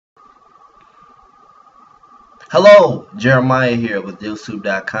Hello, Jeremiah here with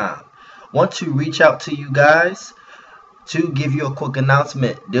Soop.com. Want to reach out to you guys to give you a quick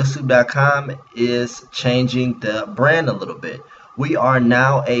announcement. Soop.com is changing the brand a little bit. We are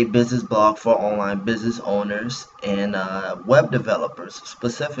now a business blog for online business owners and web developers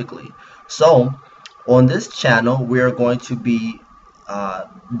specifically. So, on this channel, we are going to be uh,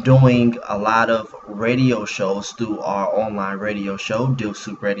 doing a lot of radio shows through our online radio show, Deal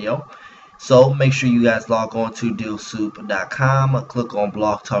Soup Radio. So make sure you guys log on to dealsoup.com, click on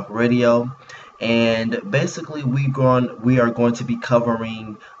Blog Talk Radio, and basically we are going to be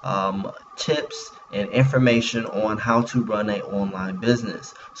covering tips and information on how to run an online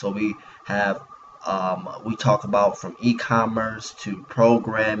business. So we talk about from e-commerce to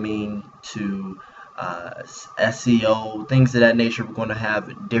programming to SEO, things of that nature. We're going to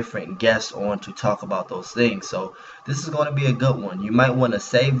have different guests on to talk about those things. So this is going to be a good one. You might want to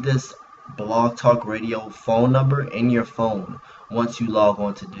save this Blog Talk Radio phone number in your phone once you log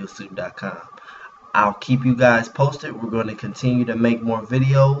on to dealsoup.com. I'll keep you guys posted. We're going to continue to make more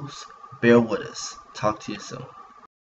videos. Bear with us. Talk to you soon.